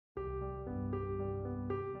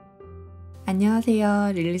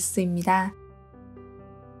안녕하세요, 릴리스입니다.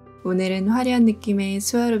 오늘은 화려한 느낌의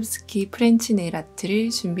스와로브스키 프렌치 네일 아트를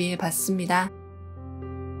준비해봤습니다.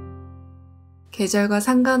 계절과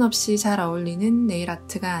상관없이 잘 어울리는 네일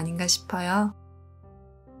아트가 아닌가 싶어요.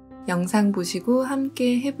 영상 보시고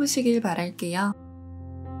함께 해보시길 바랄게요.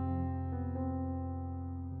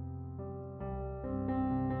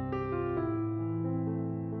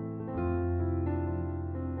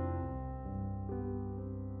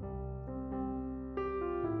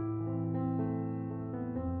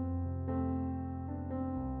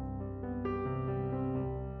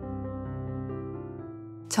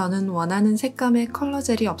 저는 원하는 색감의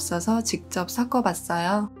컬러젤이 없어서 직접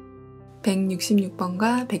섞어봤어요.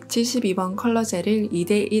 166번과 172번 컬러젤을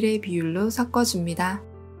 2대1의 비율로 섞어줍니다.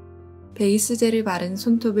 베이스 젤을 바른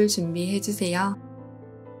손톱을 준비해주세요.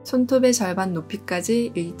 손톱의 절반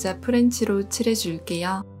높이까지 일자 프렌치로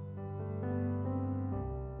칠해줄게요.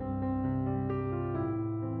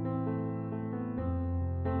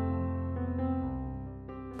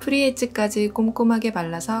 프리엣지까지 꼼꼼하게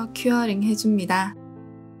발라서 큐어링 해줍니다.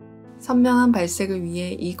 선명한 발색을 위해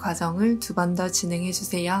이 과정을 2번 더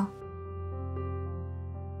진행해주세요.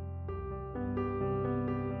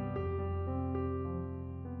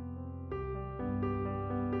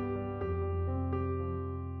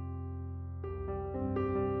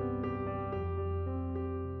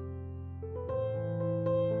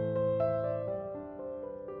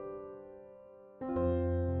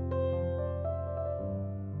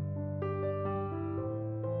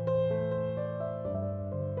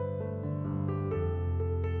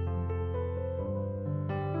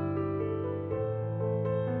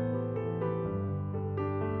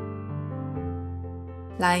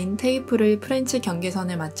 라인 테이프를 프렌치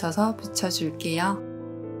경계선에 맞춰서 붙여줄게요.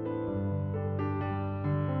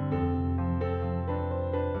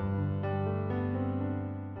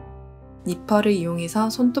 니퍼를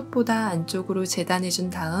이용해서 손톱보다 안쪽으로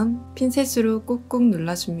재단해준 다음 핀셋으로 꾹꾹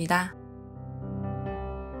눌러줍니다.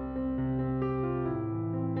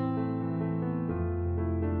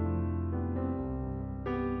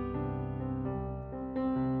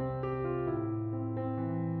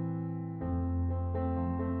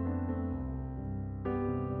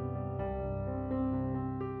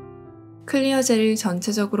 클리어젤을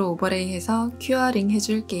전체적으로 오버레이해서 큐어링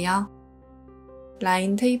해줄게요.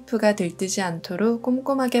 라인 테이프가 들뜨지 않도록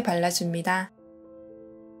꼼꼼하게 발라줍니다.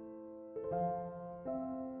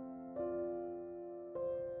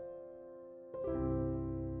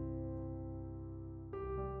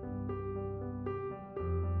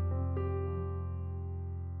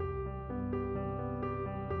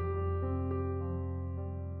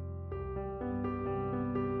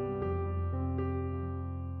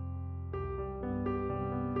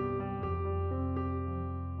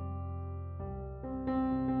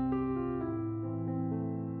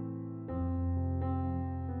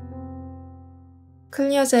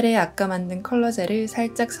 클리어젤에 아까 만든 컬러젤을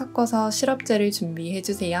살짝 섞어서 시럽젤을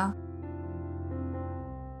준비해주세요.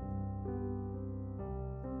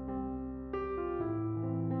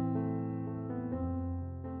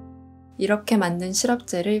 이렇게 만든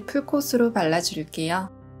시럽젤을 풀코스로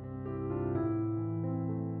발라줄게요.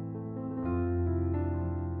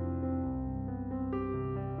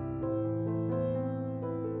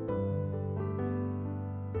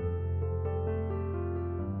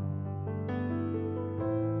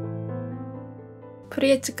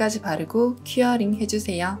 프리엣지까지 바르고 큐어링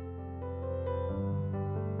해주세요.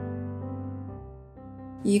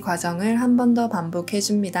 이 과정을 한 번 더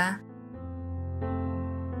반복해줍니다.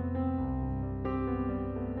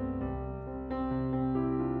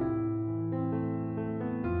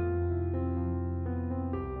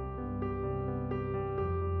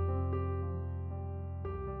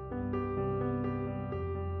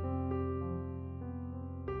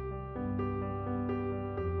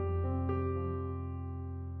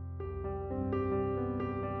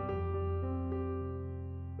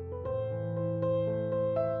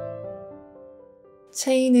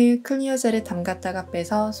 체인을 클리어젤에 담갔다가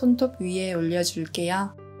빼서 손톱 위에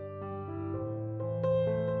올려줄게요.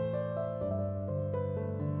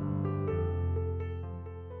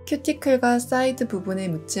 큐티클과 사이드 부분에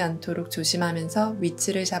묻지 않도록 조심하면서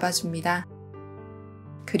위치를 잡아줍니다.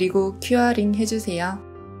 그리고 큐어링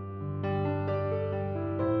해주세요.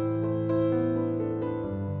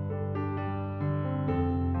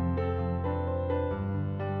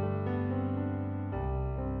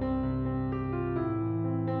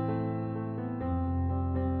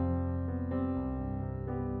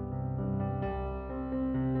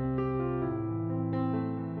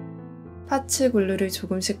 파츠 글루를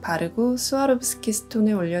조금씩 바르고 스와로브스키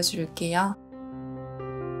스톤을 올려줄게요.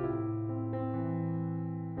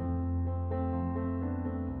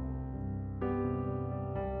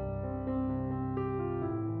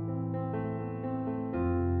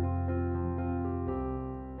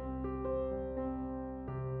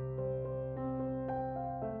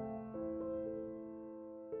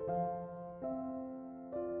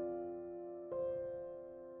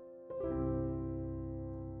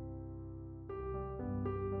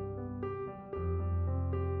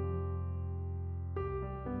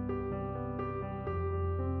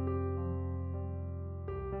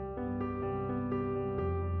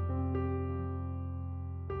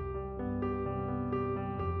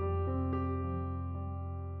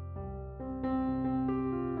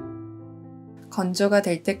 건조가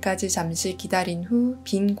될 때까지 잠시 기다린 후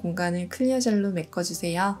빈 공간을 클리어젤로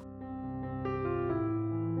메꿔주세요.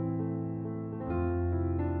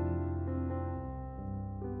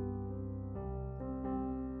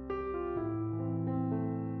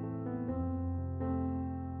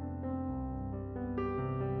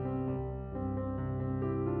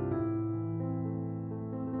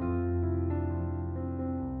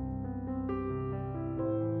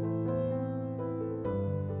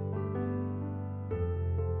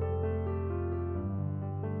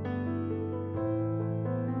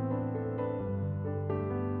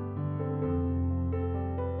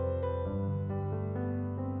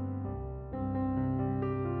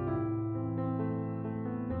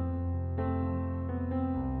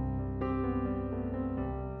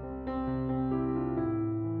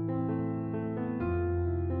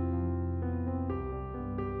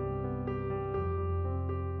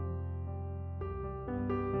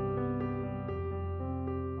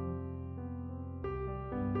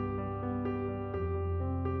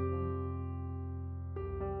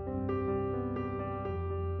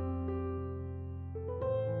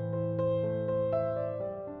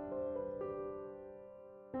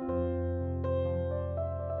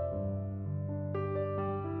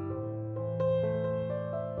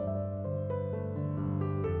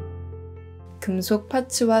 금속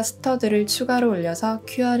파츠와 스터드를 추가로 올려서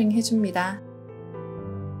큐어링 해줍니다.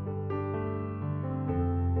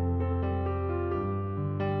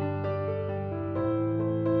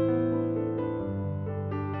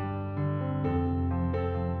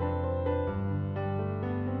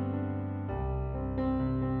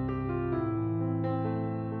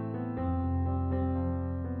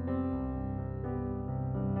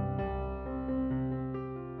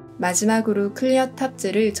 마지막으로 클리어탑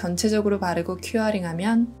젤을 전체적으로 바르고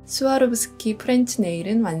큐어링하면 스와로브스키 프렌치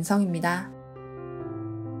네일은 완성입니다.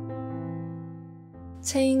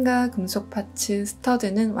 체인과 금속 파츠,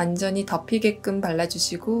 스터드는 완전히 덮이게끔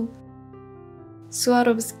발라주시고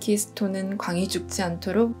스와로브스키 스톤은 광이 죽지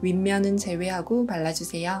않도록 윗면은 제외하고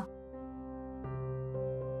발라주세요.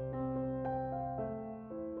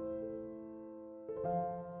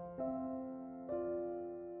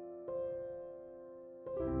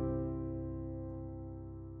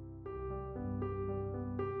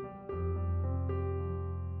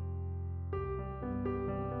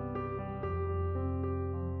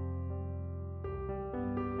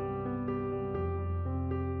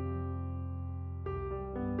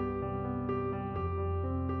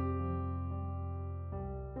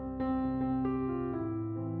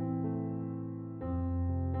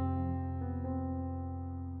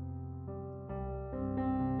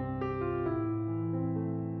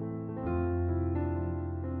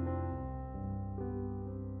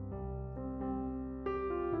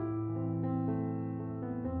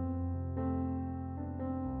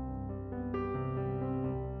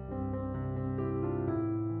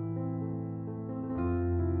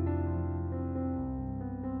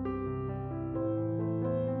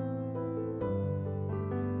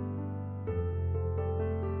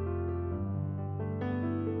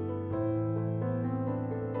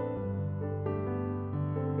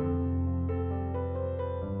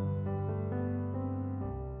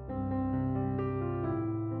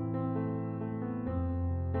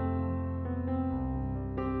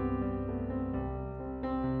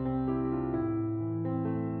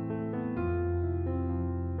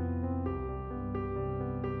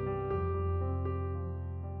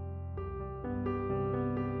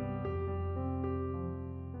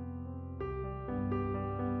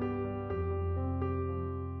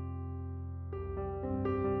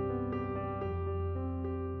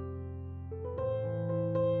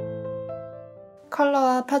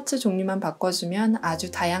 컬러와 파츠 종류만 바꿔주면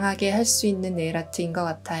아주 다양하게 할 수 있는 네일 아트인 것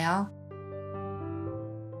같아요.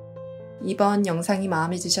 이번 영상이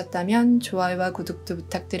마음에 드셨다면 좋아요와 구독도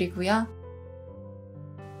부탁드리고요.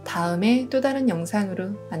 다음에 또 다른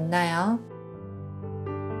영상으로 만나요.